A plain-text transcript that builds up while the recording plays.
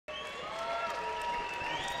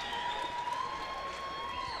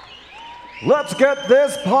Let's get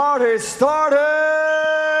this party started!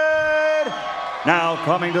 Now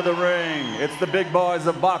coming to the ring, it's the big boys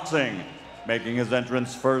of boxing. Making his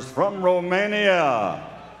entrance first from Romania,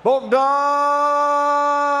 Bogdan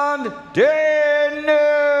Dinu!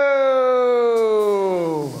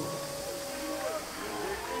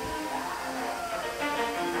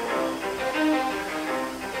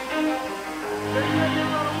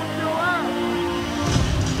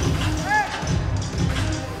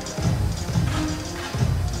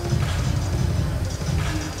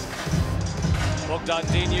 Bogdan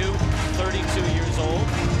Dinu, 32 years old.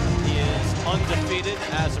 He is undefeated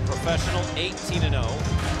as a professional,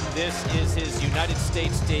 18-0. This is his United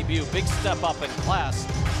States debut. Big step up in class,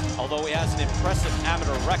 although he has an impressive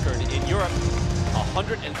amateur record in Europe.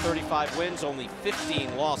 135 wins, only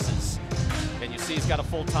 15 losses. And you see he's got a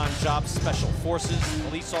full-time job, special forces,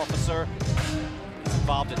 police officer. He's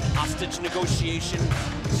involved in hostage negotiation,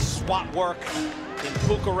 SWAT work in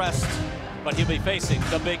Bucharest, but he'll be facing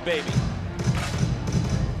the big baby.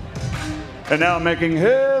 And now making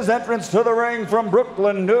his entrance to the ring from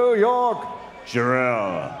Brooklyn, New York,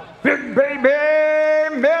 Jarrell, Big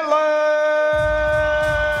Baby Miller!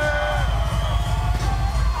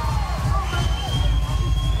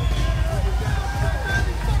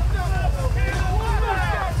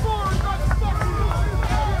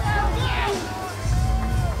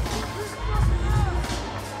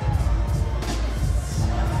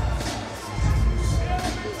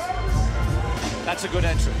 That's a good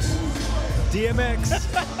entrance. DMX.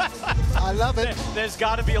 I love it. There's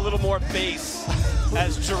got to be a little more bass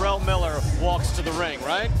as Jarrell Miller walks to the ring,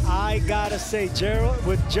 right? I gotta say,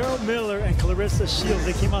 with Jarrell Miller and Clarissa Shields,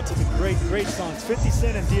 they came out to the great songs. 50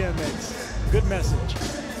 Cent and DMX. Good message.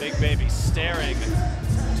 Big Baby staring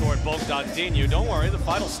toward Bogdan Dinu. Don't worry, the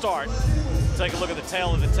fight will start. Take a look at the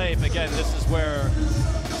tail of the tape. Again, this is where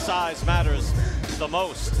size matters the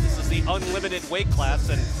most. This is the unlimited weight class,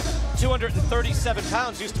 and 237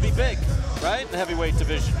 pounds used to be big, right? In the heavyweight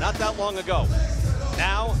division, not that long ago.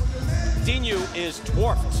 Now, Dinu is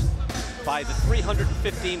dwarfed by the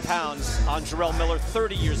 315 pounds on Jarrell Miller,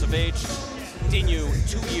 30 years of age. Dinu,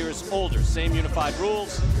 2 years older. Same unified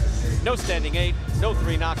rules. No standing 8, no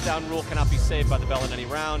 3 knockdown rule, cannot be saved by the bell in any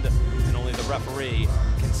round, and only the referee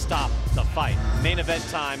can stop the fight. Main event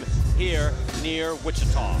time here near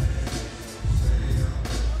Wichita.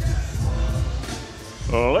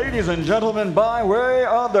 Ladies and gentlemen, by way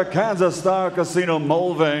of the Kansas Star Casino,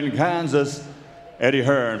 Mulvane, Kansas, Eddie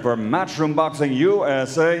Hearn for Matchroom Boxing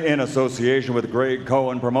USA in association with Greg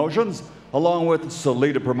Cohen Promotions, along with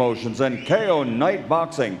Salida Promotions and KO Night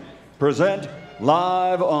Boxing, present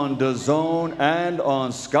live on DAZN and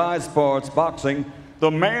on Sky Sports Boxing,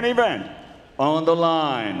 the main event on the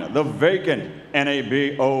line, the vacant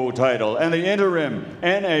NABO title and the interim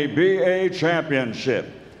NABA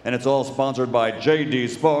championship. And it's all sponsored by JD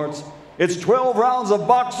Sports. It's 12 rounds of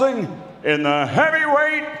boxing in the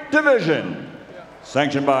heavyweight division.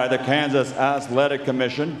 Sanctioned by the Kansas Athletic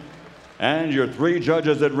Commission. And your 3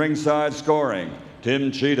 judges at ringside scoring,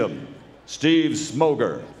 Tim Cheatham, Steve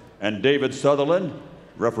Smoger, and David Sutherland.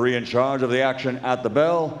 Referee in charge of the action at the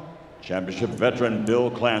bell, championship veteran Bill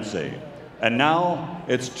Clancy. And now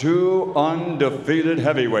it's 2 undefeated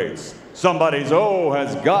heavyweights. Somebody's O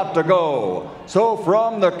has got to go. So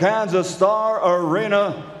from the Kansas Star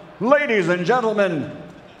Arena, ladies and gentlemen,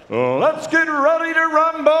 let's get ready to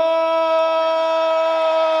rumble!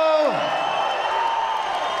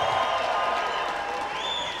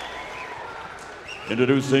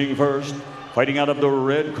 Introducing first, fighting out of the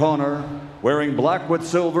red corner, wearing black with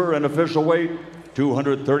silver and official weight,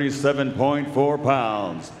 237.4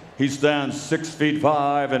 pounds. He stands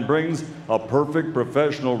 6'5" and brings a perfect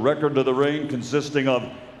professional record to the ring consisting of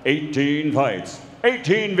 18 fights,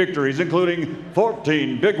 18 victories, including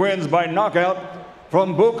 14 big wins by knockout.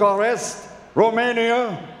 From Bucharest,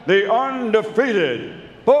 Romania, the undefeated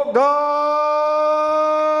Bogdan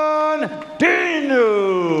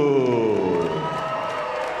Dinu.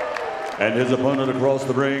 And his opponent across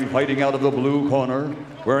the ring, fighting out of the blue corner,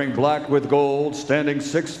 wearing black with gold, standing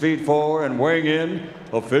 6'4" and weighing in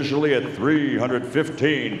officially at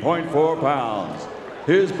 315.4 pounds.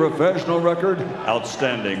 His professional record,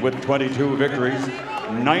 outstanding with 22 victories,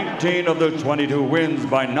 19 of the 22 wins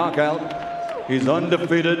by knockout. He's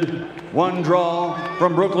undefeated, 1 draw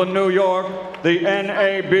from Brooklyn, New York, the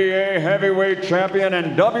NABA heavyweight champion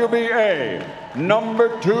and WBA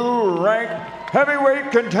 #2 ranked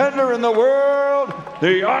heavyweight contender in the world,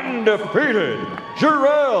 the undefeated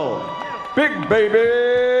Jarrell Big Baby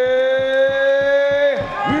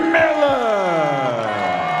Miller.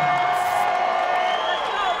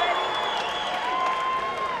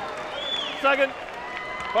 5 second.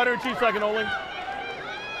 Fighter in chief second only.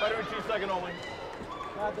 Fighter in chief second only.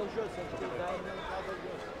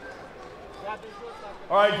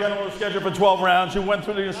 All right, gentlemen, we're scheduled for 12 rounds. You went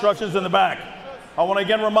through the instructions in the back. I want to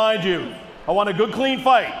again remind you, I want a good, clean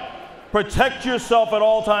fight. Protect yourself at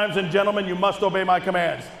all times, and gentlemen, you must obey my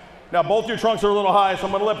commands. Now, both your trunks are a little high, so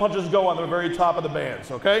I'm going to let punches go on the very top of the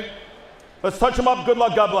bands, okay? Let's touch them up. Good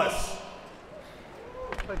luck. God bless.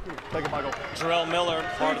 Thank you. Thank you, Michael. Jarrell Miller,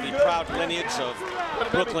 part of the proud lineage of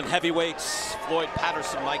Brooklyn heavyweights, Floyd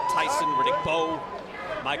Patterson, Mike Tyson, Riddick Bowe,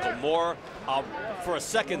 Michael Moore. For a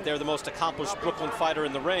second there, the most accomplished Brooklyn fighter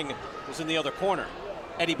in the ring was in the other corner,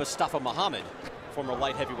 Eddie Mustafa Muhammad, former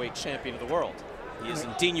light heavyweight champion of the world. He is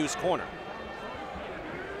in Dinu's corner.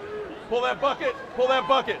 Pull that bucket. Pull that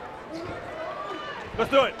bucket.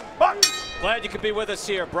 Let's do it. Buck. Glad you could be with us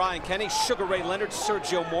here. Brian Kenny, Sugar Ray Leonard,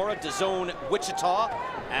 Sergio Mora, DAZN Wichita,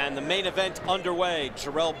 and the main event underway.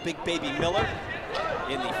 Jarrell Big Baby Miller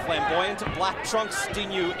in the flamboyant black trunks,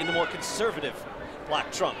 Dinu in the more conservative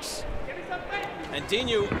black trunks. And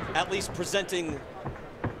Dinu at least presenting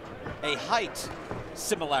a height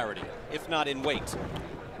similarity, if not in weight.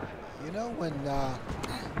 You know, when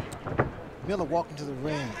Miller walked into the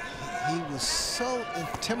ring, he was so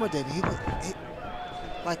intimidating. He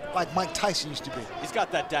like Mike Tyson used to be. He's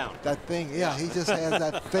got that down. That thing, yeah, he just has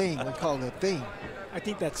that thing. We call it a thing. I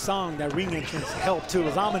think that song, that ring entrance helped too. It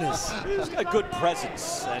was ominous. He's got a good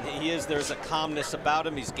presence, and there's a calmness about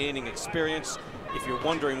him. He's gaining experience. If you're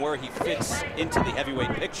wondering where he fits into the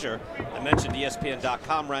heavyweight picture, I mentioned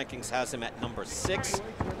ESPN.com rankings has him at number 6,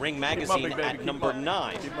 Ring Magazine at number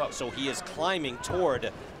 9. So he is climbing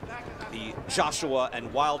toward the Joshua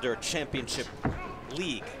and Wilder Championship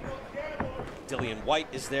League. Dillian White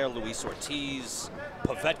is there, Luis Ortiz,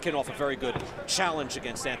 Povetkin off a very good challenge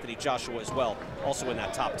against Anthony Joshua as well, also in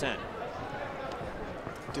that top 10.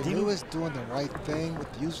 Dinu is doing the right thing with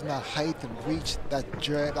using that height and reach, that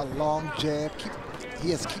jab, that long jab.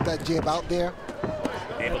 He has to keep that jab out there.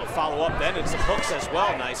 Able to follow up then, and some hooks as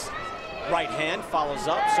well. Nice right hand follows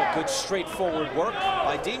up, so good straightforward work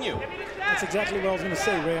by Dinu. That's exactly what I was going to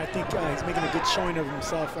say, Ray. I think he's making a good showing of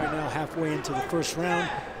himself right now, halfway into the first round.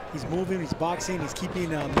 He's moving, he's boxing, he's keeping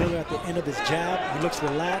Miller at the end of his jab. He looks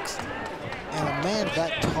relaxed. And a man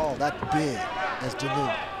that tall, that big as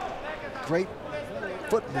Dinu, great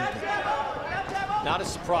foot movement. Not a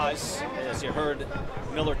surprise, as you heard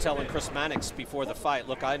Miller telling Chris Mannix before the fight,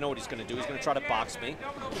 look, I know what he's going to do. He's going to try to box me.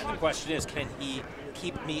 And the question is, can he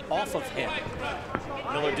keep me off of him?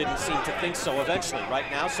 Miller didn't seem to think so eventually.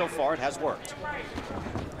 Right now, so far, it has worked.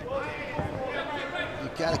 You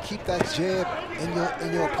got to keep that jab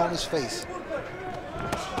in your opponent's face.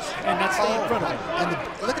 And that's in front of him.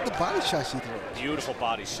 And look at the body shots he threw. Beautiful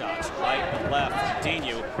body shots, right and left.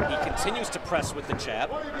 Dinu, he continues to press with the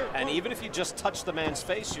jab, and even if you just touch the man's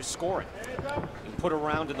face, you're scoring. You put a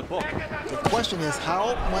round in the book. The question is,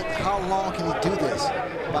 how long can he do this,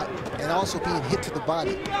 and also being hit to the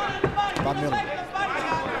body by Miller?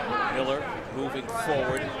 Miller moving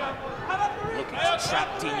forward, looking to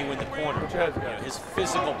trap Dinu in the corner. His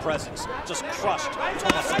physical presence just crushed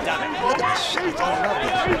Thomas Adamek. Look at the shot. I love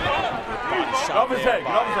this. Body shot there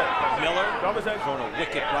by Miller, throwing a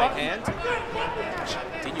wicked right hand.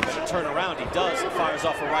 Dinu going to turn around. He does. And fires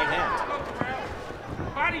off a right hand.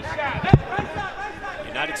 Body shot.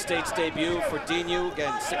 United States debut for Dinu.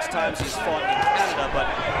 Again, 6 times he's fought in Canada, but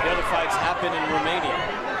the other fights have been in Romania.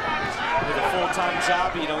 With a full-time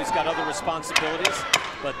job, he's got other responsibilities,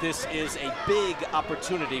 but this is a big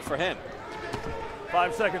opportunity for him.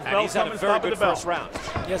 5 seconds. And he's had a very good first round.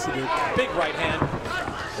 Yes, he did. Big right hand.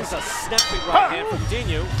 This is a snappy right hand from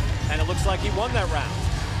Dinu, and it looks like he won that round.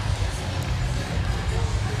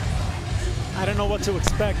 I don't know what to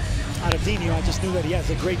expect out of Dinu. I just knew that he has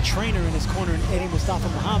a great trainer in his corner in Eddie Mustafa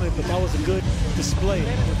Muhammad, but that was a good display in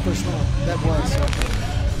the first round. That was.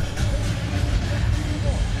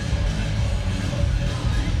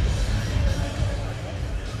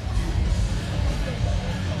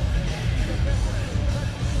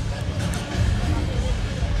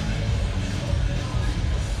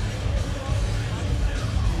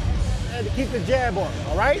 Keep the jab on him,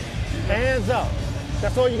 all right? Hands up.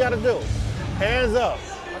 That's all you got to do. Hands up.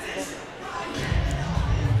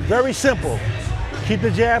 Very simple. Keep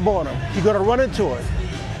the jab on him. You're going to run into it.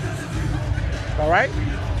 All right?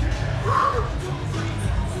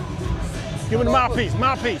 Give him the mouthpiece,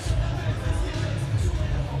 mouthpiece.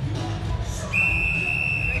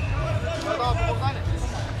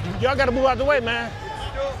 Y'all got to move out the way, man.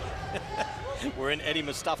 We're in Eddie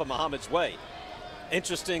Mustafa Muhammad's way.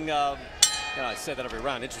 Interesting You know, I say that every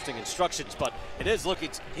round, interesting instructions, but it is, look,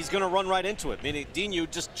 he's going to run right into it, meaning Dinu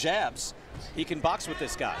just jabs. He can box with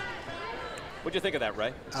this guy. What'd you think of that,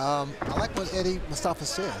 Ray? I like what Eddie Mustafa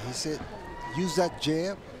said. He said, use that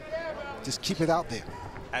jab, just keep it out there.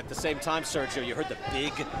 At the same time, Sergio, you heard the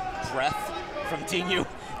big breath from Dinu.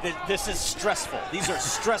 This is stressful. These are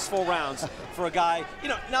stressful rounds for a guy, you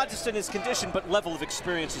know, not just in his condition, but level of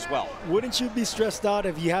experience as well. Wouldn't you be stressed out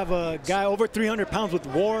if you have a guy over 300 pounds with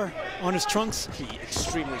war on his trunks? Be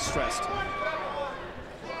extremely stressed.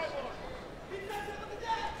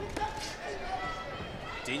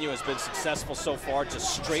 Dinu has been successful so far,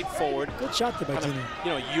 just straightforward. Good shot there by Dinu.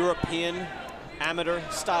 You know, European amateur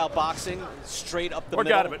style boxing, straight up the Work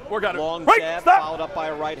middle. out of it. Work out of it. Long Right, jab, stop. followed up by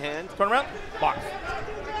a right hand. Turn around. Box.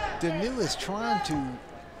 Dinu is trying to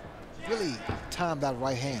really time that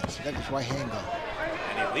right hand. Let his right hand go.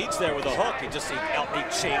 And he leads there with a hook. He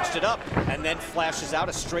changed it up and then flashes out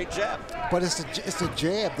a straight jab. But it's the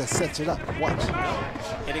jab that sets it up. Watch.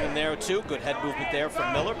 Hitting him there too. Good head movement there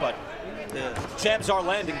from Miller, but the jabs are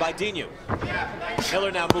landing by Dinu.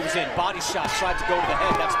 Miller now moves in. Body shot, tried to go to the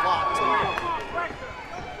head. That's blocked.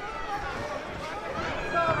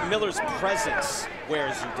 Miller's presence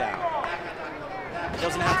wears you down. He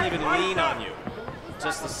doesn't have to even lean on you.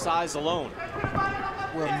 Just the size alone.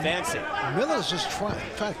 Well, advancing. Miller's just trying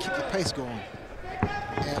to keep the pace going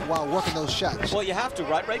and while working those shots. Well, you have to,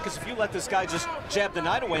 right? Because if you let this guy just jab the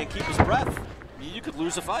night away and keep his breath, you could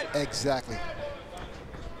lose a fight. Exactly.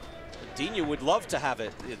 Dinu would love to have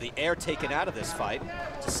the air taken out of this fight.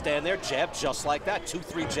 To stand there, jab just like that.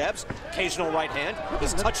 2-3 jabs, occasional right hand.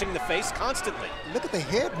 He's touching the face constantly. Look at the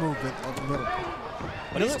head movement of Miller.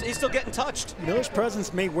 But he's still getting touched. Miller's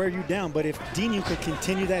presence may wear you down, but if Dinu could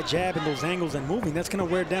continue that jab and those angles and moving, that's going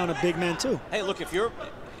to wear down a big man too. Hey, look, if you're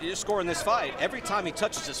scoring this fight, every time he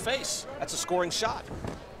touches his face, that's a scoring shot.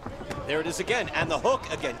 There it is again, and the hook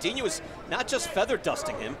again. Dinu is not just feather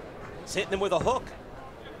dusting him, he's hitting him with a hook.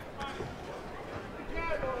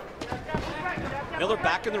 Miller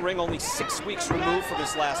back in the ring, only 6 weeks removed from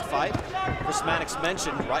his last fight. Chris Mannix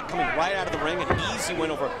mentioned, coming right out of the ring, an easy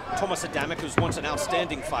win over Tomas Adamek, who's once an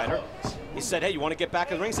outstanding fighter. He said, hey, you want to get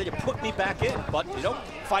back in the ring? He said, you put me back in, but, you know,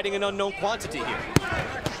 fighting an unknown quantity here.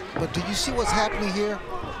 But do you see what's happening here?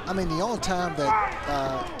 I mean, the only time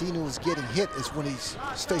that Dinu is getting hit is when he's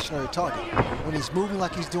stationary target. When he's moving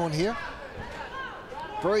like he's doing here,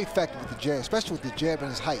 very effective with the jab, especially with the jab and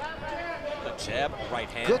his height. The jab, right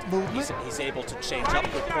hand. Good movement. He's able to change up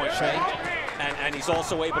the point range, and he's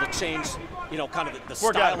also able to change, you know, kind of the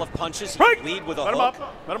style of punches. He can lead with a hook.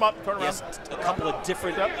 Let him up. Turn around. Yes, a couple of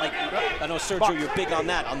different, like, I know, Sergio, you're big on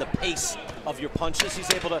that, on the pace of your punches.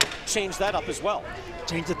 He's able to change that up as well.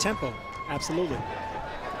 Change the tempo, absolutely.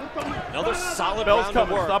 Another solid Bell's round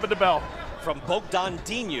coming. of work Stop at the bell. from Bogdan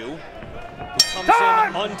Dinu, who comes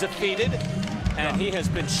in undefeated, and he has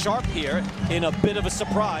been sharp here in a bit of a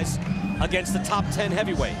surprise against the top 10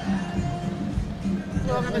 heavyweight.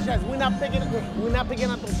 We're not picking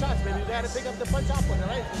up those shots, man. You gotta pick up the punch out one,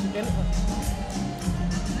 right?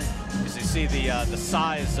 As you see the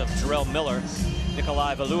size of Jarrell Miller,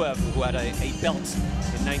 Nikolai Valuev, who had a belt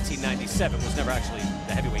in 1997, was never actually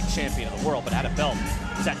the heavyweight champion of the world, but had a belt.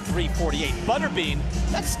 He's at 348. Butterbean,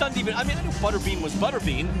 that stunned even. I mean, I knew Butterbean was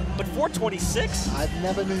Butterbean, but 426? I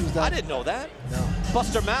never knew that. I didn't know that. No.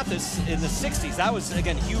 Buster Mathis in the 60s, that was,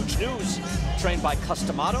 again, huge news. Trained by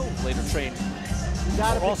Customato, later trained,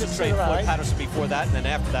 also trained Floyd Patterson before that, and then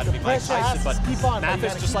after that it'd be Mike Tyson. But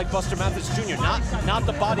Mathis, just like Buster Mathis Jr., not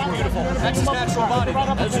the body beautiful. That's his natural body.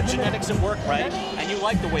 Those are genetics at work, right? And you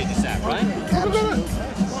like the way he's at, right? Absolutely.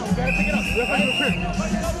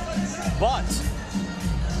 But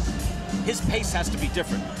his pace has to be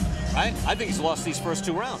different, right? I think he's lost these first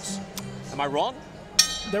 2 rounds. Am I wrong?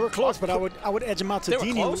 They were close, but I would edge him out to They were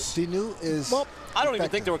Dinu. close? Dinu is. Well, I don't even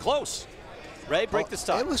think they were close. Ray, break this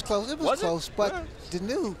time. It was close. It was close, but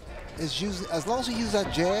Dinu is using, as long as he uses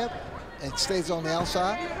that jab and stays on the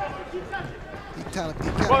outside, he kind of.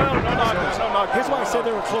 Here's why I said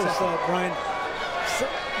they were close, Brian.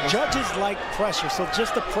 Judges like pressure, so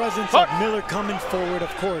just the presence of Miller coming forward, of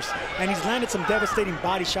course, and he's landed some devastating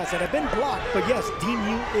body shots that have been blocked. But yes,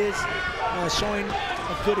 Dinu is showing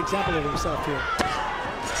a good example of himself here.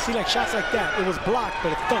 See, like shots like that, it was blocked,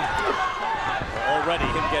 but it thumped. Already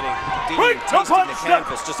him getting Dinu tasting the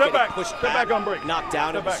canvas, just getting pushed back, on break. knocked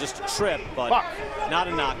down. It was just a trip, but Not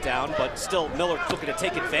a knockdown, but still Miller looking to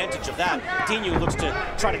take advantage of that. Dinu looks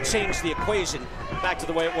to try to change the equation back to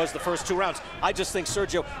the way it was the first 2 rounds. I just think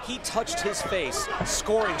Sergio, he touched his face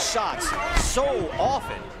scoring shots so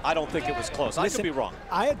often. I don't think it was close. I could be wrong.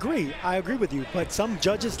 I agree with you, but some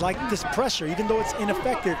judges like this pressure, even though it's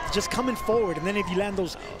ineffective, just coming forward, and then if you land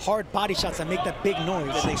those hard body shots that make that big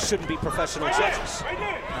noise. Then they shouldn't be professional judges.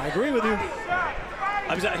 I agree with you.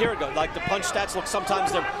 Here we go. Like the punch stats look,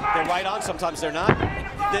 sometimes they're right on, sometimes they're not.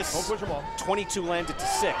 This 22 landed to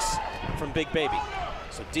 6 from Big Baby.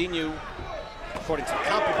 So Dinu, according to the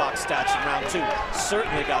CompuBox stats in round 2,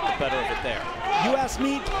 certainly got the better of it there. You asked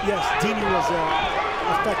me, yes, Dinu was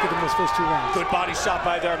effective in those first 2 rounds. Good body shot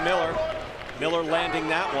by there, Miller. Miller landing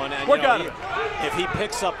that one, and if he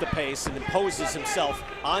picks up the pace and imposes himself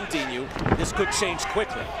on Dinu, this could change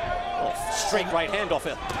quickly. Straight right hand off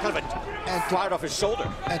it, kind of a right off his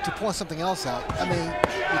shoulder. And to point something else out, I mean,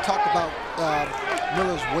 we talked about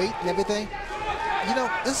Miller's weight and everything. You know,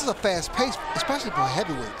 this is a fast pace, especially for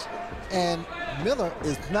heavyweights. And Miller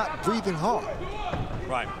is not breathing hard.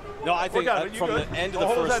 Right. No, I think from the end of the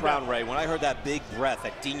first round, Ray, when I heard that big breath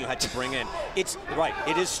that Dinu had to bring in, it's right,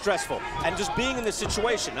 it is stressful. And just being in this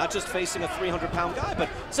situation, not just facing a 300-pound guy, but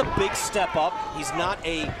it's a big step up. He's not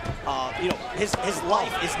a, his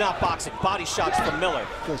life is not boxing. Body shots from Miller.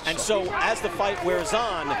 And so as the fight wears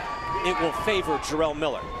on, it will favor Jarrell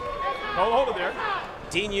Miller. Hold it there.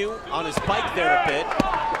 Dinu on his bike there a bit.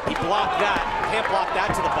 He blocked that, can't block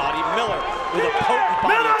that to the body. Miller with a potent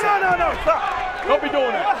body attack. No, stop. Don't be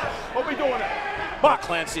doing that. Don't be doing that. But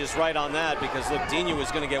Clancy is right on that, because look, Dinu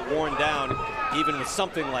is going to get worn down even with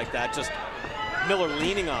something like that. Just Miller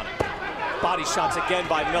leaning on him. Body shots again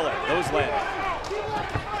by Miller. Those land.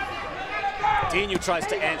 Dinu tries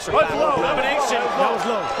to answer that. Elimination. That was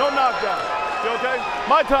low. No knockdown. You okay?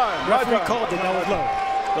 My time. Referee called it. That was low.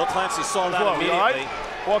 Bill Clancy saw that low, immediately. Right?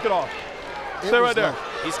 Walk it off. Stay right there.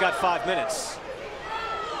 He's got 5 minutes.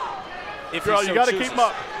 If Jarrell, you got to chooses. keep him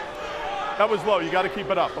up. That was low. You got to keep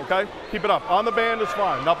it up, okay? Keep it up. On the band is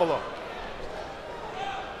fine, not below.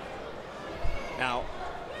 Now,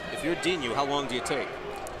 if you're Dinu, how long do you take?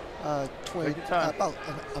 20, about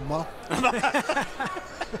a month. Let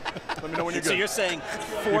me know when you're good. So you're saying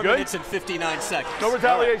 4 minutes and 59 seconds. No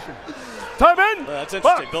retaliation. Time in. That's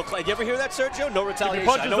interesting. Bill Clancy, you ever hear that, Sergio? No retaliation.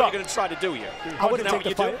 I know what you're going to try to do here. I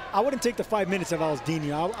wouldn't take the 5 minutes if I was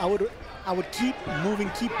Dinu. I would keep moving,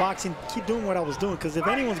 keep boxing, keep doing what I was doing, because if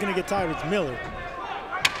anyone's going to get tired, it's Miller.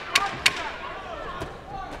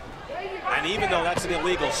 And even though that's an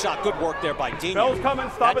illegal shot, good work there by Dinu. Bell's coming,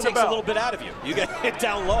 stop that at the takes bell. a little bit out of you. You get hit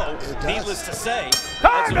down low. Needless to say,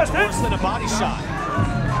 that's worse than a body shot.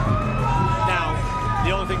 Now,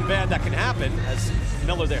 the only thing bad that can happen, as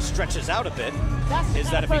Miller there stretches out a bit, is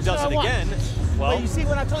that if he does it again, well, you see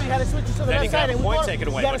when I told you how to switch it to the then left he can side, have a point taken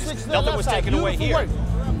away. But nothing was taken away here.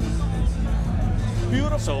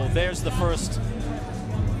 Beautiful. So there's the first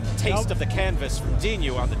taste of the canvas from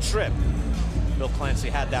Dinu on the trip. Bill Clancy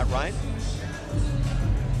had that right.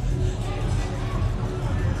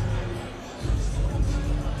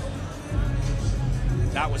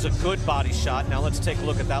 That was a good body shot. Now let's take a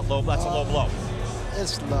look at that low. That's a low blow.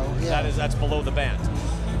 It's low, yeah. That's below the band.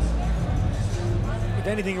 If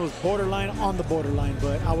anything, it was borderline on the borderline,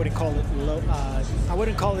 but I wouldn't call it low. I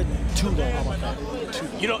wouldn't call it too low. How about that?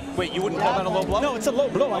 You don't wait. You wouldn't call that a low blow? No, it's a low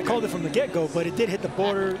blow. I called it from the get-go, but it did hit the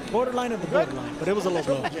borderline of the borderline. But it was a low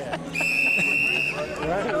blow.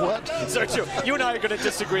 What? Sergio, you and I are going to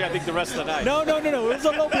disagree, I think, the rest of the night. No. It was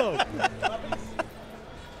a low blow.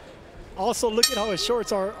 Also, look at how his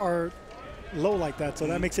shorts are low like that, so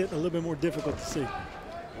that makes it a little bit more difficult to see.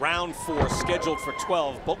 Round 4 scheduled for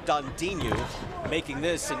 12. Bogdan Dinu making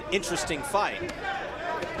this an interesting fight.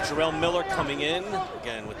 Jarrell Miller coming in,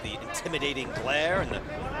 again with the intimidating glare and the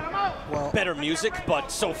better music,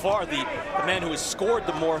 but so far the man who has scored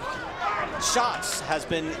the more shots has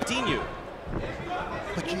been Dinu.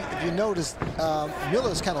 But if you notice,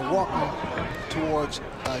 Miller's kind of walking towards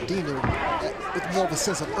Dinu with more of a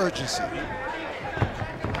sense of urgency.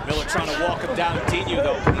 Miller trying to walk him down. Dinu,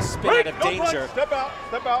 though, he's spin out of danger. Step out,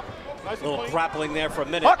 step out. Nice a little grappling there for a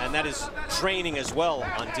minute, and that is draining as well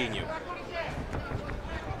on Dinu.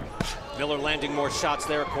 Miller landing more shots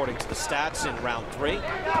there according to the stats in round 3.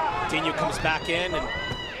 Dinu comes back in and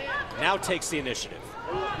now takes the initiative.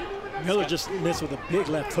 Miller just missed with a big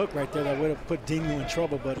left hook right there that would have put Dinu in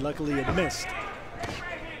trouble, but luckily it missed.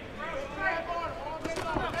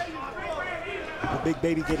 The Big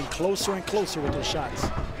Baby getting closer and closer with those shots.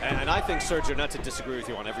 And I think, Sergio, not to disagree with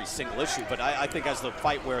you on every single issue, but I think as the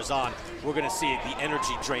fight wears on, we're going to see the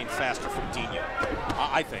energy drain faster from Dinu.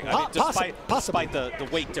 I think, despite the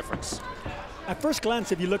weight difference. At first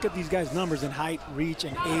glance, if you look at these guys' numbers in height, reach,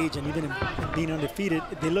 and age, and even in being undefeated,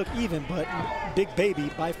 they look even, but Big Baby,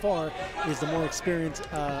 by far, is the more experienced,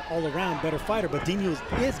 all-around, better fighter. But Dinu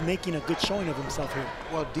is making a good showing of himself here.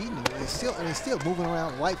 Well, Dinu is still moving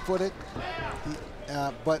around light-footed.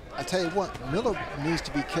 But I tell you what, Miller needs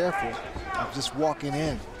to be careful of just walking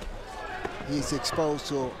in. He's exposed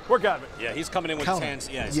to Work out of it. Yeah, he's coming in with counter. his hands.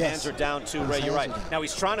 Yeah, his hands are down too, Ray. You're right. Now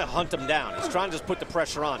he's trying to hunt him down. He's trying to just put the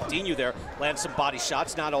pressure on. Dinu there lands some body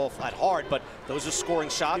shots, not all that hard, but those are scoring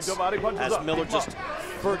shots. As Miller just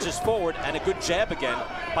verges forward, and a good jab again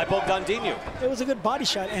by Bogdan Dinu. It was a good body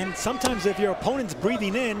shot, and sometimes if your opponent's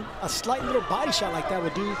breathing in, a slight little body shot like that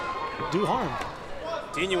would do harm.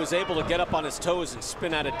 Dinu is able to get up on his toes and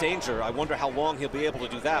spin out of danger. I wonder how long he'll be able to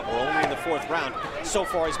do that. We're only in the 4th round. So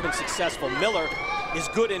far, he's been successful. Miller is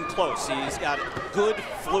good in close. He's got good,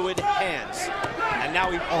 fluid hands. And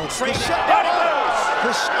now he trains. Down he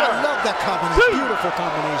goes! I love that combination. Beautiful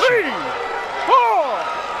combination. 3, 4,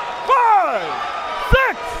 5,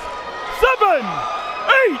 6, 7,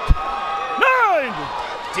 8, 9.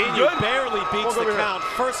 Dinu barely beats the count.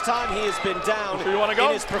 First time he has been down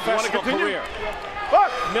in his professional career.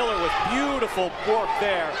 Miller with beautiful work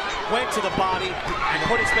there, went to the body and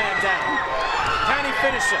put his man down. Can he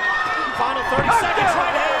finish it? Final 30 seconds,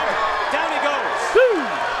 right hand. Down he goes. 2,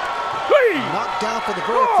 3, Knocked down for the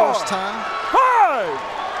very first time. 5,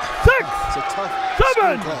 6, It's a tough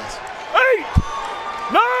 7, class. 8,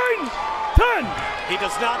 9, 10. He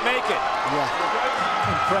does not make it. Yeah.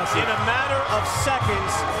 Impressive. In a matter of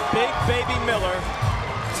seconds, Big Baby Miller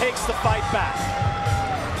takes the fight back.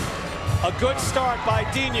 A good start by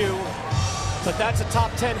Dinu, but that's a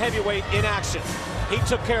top 10 heavyweight in action. He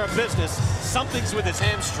took care of business. Something's with his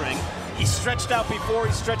hamstring. He stretched out before,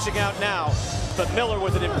 he's stretching out now. But Miller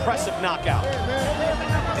with an impressive knockout.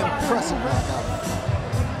 Impressive knockout.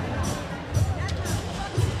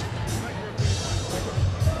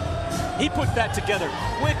 He put that together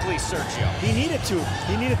quickly, Sergio. He needed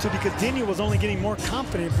to because Dinu was only getting more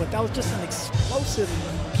confident, but that was just an explosive,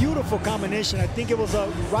 beautiful combination. I think it was a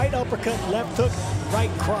right uppercut, left hook,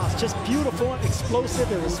 right cross. Just beautiful,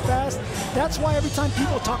 explosive, it was fast. That's why every time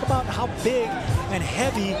people talk about how big and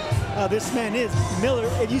heavy this man is, Miller,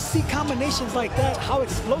 if you see combinations like that, how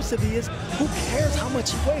explosive he is, who cares how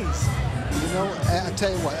much he weighs? You know, I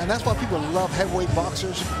tell you what, and that's why people love heavyweight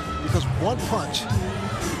boxers, because one punch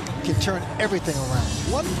can turn everything around.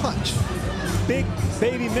 One punch. Big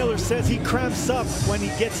Baby Miller says he cramps up when he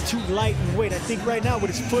gets too light in weight. I think right now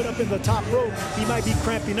with his foot up in the top rope, he might be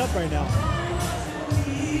cramping up right now.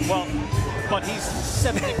 Well, but he's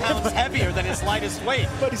 70 pounds heavier than his lightest weight.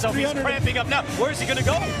 But he's so he's cramping up now. Where's he gonna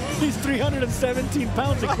go? He's 317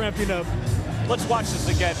 pounds and cramping up. Let's watch this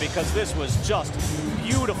again because this was just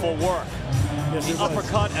beautiful work. Yes, The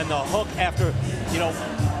uppercut and the hook after, you know,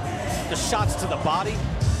 the shots to the body.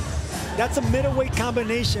 That's a middleweight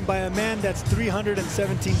combination by a man that's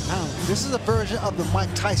 317 pounds. This is a version of the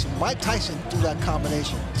Mike Tyson. Mike Tyson threw that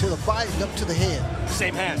combination to the body and up to the head.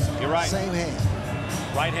 Same hands, you're right. Same hand.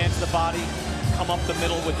 Right hand to the body, come up the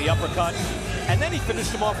middle with the uppercut, and then he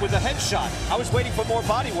finished him off with a headshot. I was waiting for more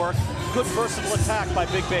body work. Good versatile attack by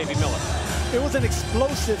Big Baby Miller. It was an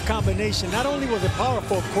explosive combination. Not only was it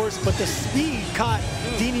powerful, of course, but the speed caught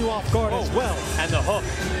Dinu off guard as well. And the hook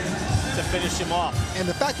to finish him off. And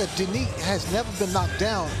the fact that Dinu has never been knocked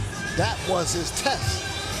down, that was his test.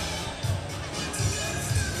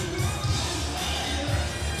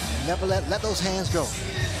 Never let those hands go.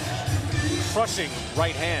 Crushing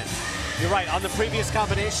right hand. You're right, on the previous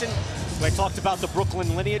combination, I talked about the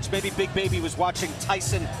Brooklyn lineage. Maybe Big Baby was watching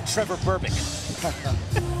Tyson, Trevor Burbick.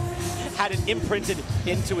 Had it imprinted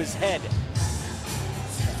into his head.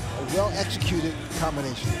 A well-executed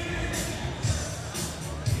combination.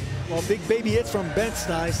 Well, Big Baby is from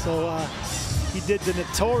Bed-Stuy, so he did the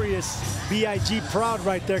notorious B.I.G. proud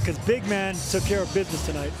right there because Big Man took care of business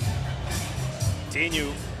tonight.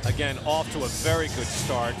 Dinu, again, off to a very good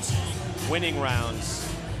start, winning rounds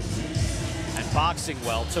and boxing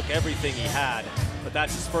well, took everything he had, but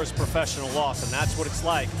that's his first professional loss, and that's what it's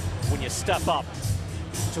like when you step up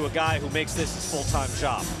to a guy who makes this his full-time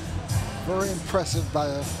job. Very impressive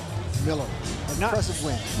by Miller. Impressive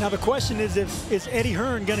win. Now the question is Eddie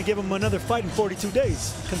Hearn going to give him another fight in 42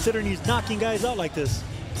 days, considering he's knocking guys out like this?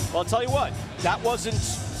 Well, I'll tell you what, that wasn't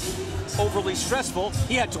overly stressful.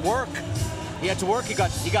 He had to work. He had to work. He got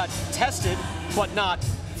tested, but not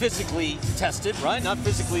physically tested, right? Not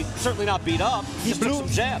physically, certainly not beat up. He took some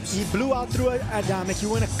jabs. He blew out through Adamic. He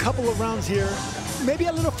went a couple of rounds here. Maybe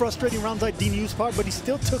a little frustrating rounds like Dinu's part, but he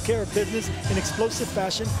still took care of business in explosive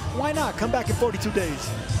fashion. Why not? Come back in 42 days.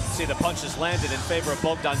 see the punches landed in favor of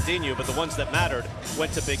Bogdan Dinu, but the ones that mattered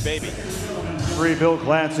went to Big Baby. Referee Bill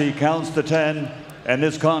Clancy counts to 10, and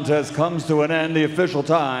this contest comes to an end. The official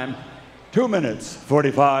time, 2 minutes,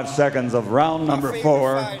 45 seconds of round number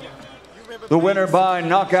 4. The winner by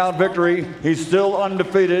knockout victory. He's still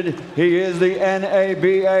undefeated. He is the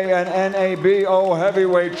NABA and NABO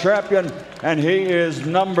heavyweight champion, and he is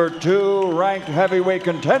number 2 ranked heavyweight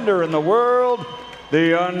contender in the world,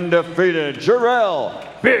 the undefeated Jarrell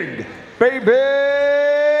Big Baby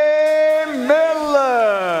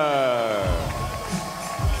Miller.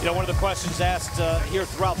 You know, one of the questions asked here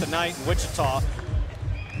throughout the night in Wichita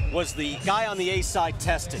was the guy on the A side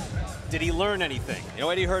tested. Did he learn anything? You know,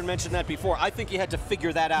 Eddie Hearn mentioned that before. I think he had to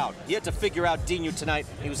figure that out. He had to figure out Dinu tonight.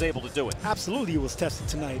 He was able to do it. Absolutely, he was tested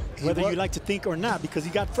tonight, whether you like to think or not, because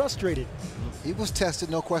he got frustrated. He was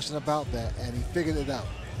tested, no question about that, and he figured it out.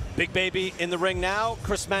 Big Baby in the ring now.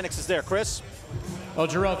 Chris Mannix is there. Chris? Well,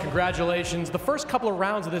 Jarrell, congratulations. The first couple of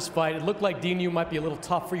rounds of this fight, it looked like Dinu might be a little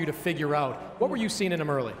tough for you to figure out. What were you seeing in him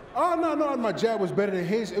early? No, my jab was better than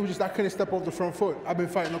his. It was just I couldn't step off the front foot. I've been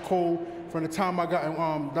fighting the cold from the time I got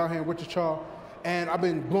down here in Wichita, and I've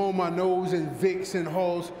been blowing my nose in Vicks and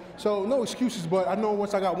Halls. So no excuses, but I know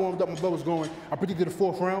once I got warmed up, my blood was going. I predicted the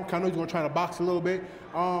 4th round. I know he's going to try to box a little bit.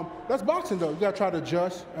 That's boxing, though. You got to try to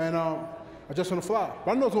adjust and adjust on the fly.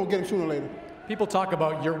 But I know it's going to get him sooner or later. People talk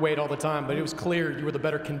about your weight all the time, but it was clear you were the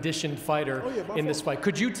better conditioned fighter in this fight.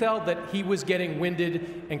 Could you tell that he was getting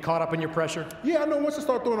winded and caught up in your pressure? Yeah, I know once I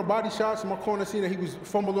start throwing the body shots in my corner, seeing that he was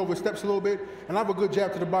fumbling over steps a little bit, and I have a good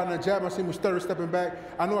jab to the body, and that jab, I see him stutter stepping back.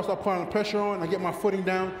 I know I start putting the pressure on, I get my footing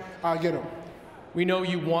down, I get him. We know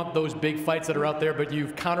you want those big fights that are out there, but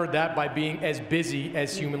you've countered that by being as busy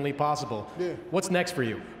as humanly possible. Yeah. What's next for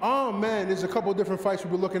you? Oh, man, there's a couple of different fights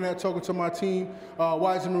we've been looking at, talking to my team,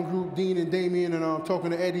 Wiseman Group, Dean and Damien, and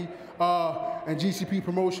talking to Eddie and GCP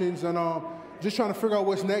Promotions, and just trying to figure out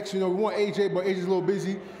what's next. You know, we want AJ, but AJ's a little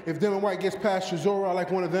busy. If Dylan White gets past Chisora, I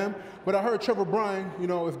like one of them. But I heard Trevor Bryan, you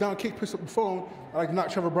know, if Don Kick picks up the phone, I like to knock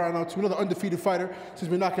Trevor Bryan out too. Another undefeated fighter, since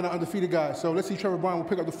we're knocking out undefeated guys. So let's see Trevor Bryan will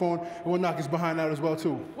pick up the phone, and we'll knock his behind out as well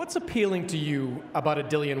too. What's appealing to you about a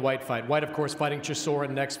Dillian White fight? White, of course, fighting Chisora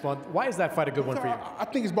next month. Why is that fight a good one for you? I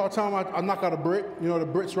think it's about time I knock out a Brit. You know, the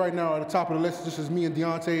Brits right now are at the top of the list, just as me and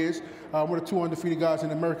Deontay is. We're the 2 undefeated guys in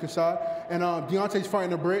the American side. And Deontay's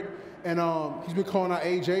fighting a Brit. And he's been calling out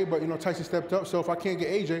AJ, but you know Tyson stepped up. So if I can't get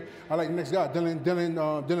AJ, I like the next guy: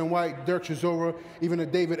 Dylan White, Derek Chisora, even a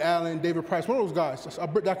David Allen, David Price, one of those guys. A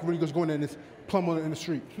Brit that can really just go in there and just plumb on it in the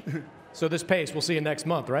street. So this pace, we'll see you next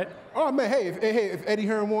month, right? Oh man, hey, if Eddie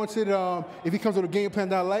Hearn wants it, if he comes with a game plan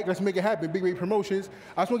that I like, let's make it happen. Big Baby Promotions.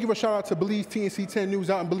 I just want to give a shout out to Belize TNC 10 News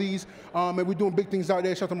out in Belize, and we're doing big things out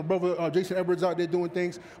there. Shout out to my brother Jason Edwards out there doing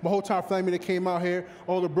things. My whole time family that came out here,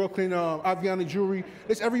 all the Brooklyn Aviana Jewelry.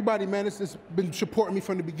 It's everybody, man. It's been supporting me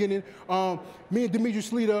from the beginning. Me and Demetrius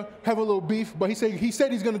Slita have a little beef, but he said he's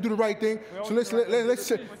going to do the right thing. So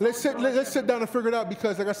let's sit down and figure it out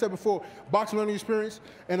because, like I said before, boxing learning experience,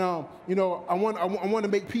 and you know, I want to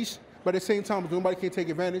make peace, but at the same time, nobody can take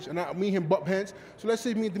advantage, and me and him butt heads. So let's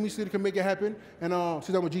see if me and Demetrius Slita can make it happen, and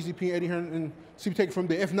sit down with GCP and Eddie Hearn and see if we take it from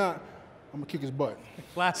there. If not, I'm gonna kick his butt.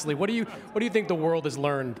 Lastly, what do you think the world has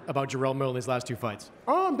learned about Jarrell Miller in these last 2 fights?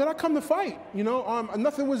 That I come to fight. You know,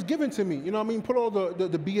 nothing was given to me. You know what I mean? Put all the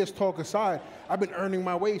BS talk aside. I've been earning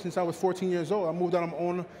my way since I was 14 years old. I moved out on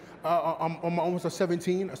my own at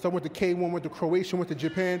 17. I started with the K1, went to Croatia, went to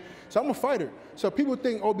Japan. So I'm a fighter. So people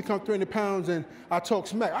think, oh, become 300 pounds and I talk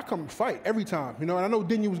smack. I come fight every time, you know. And I know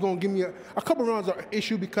Dinu was going to give me a couple rounds of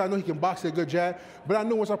issue because I know he can box a good jab. But I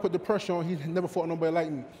knew once I put the pressure on, he never fought nobody like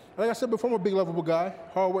me. Like I said before, I'm a big, lovable guy.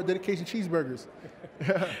 Hard work, dedication, cheeseburgers.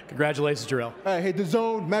 Congratulations, Jarrell. Hey, The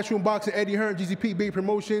Zone, Matchroom Boxing, Eddie Hearn, GCP, Big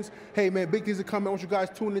Promotions. Hey, man, big things are coming. I want you guys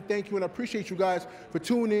to tune in. Thank you, and I appreciate you guys for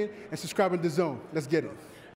tuning in and subscribing to The Zone. Let's get it.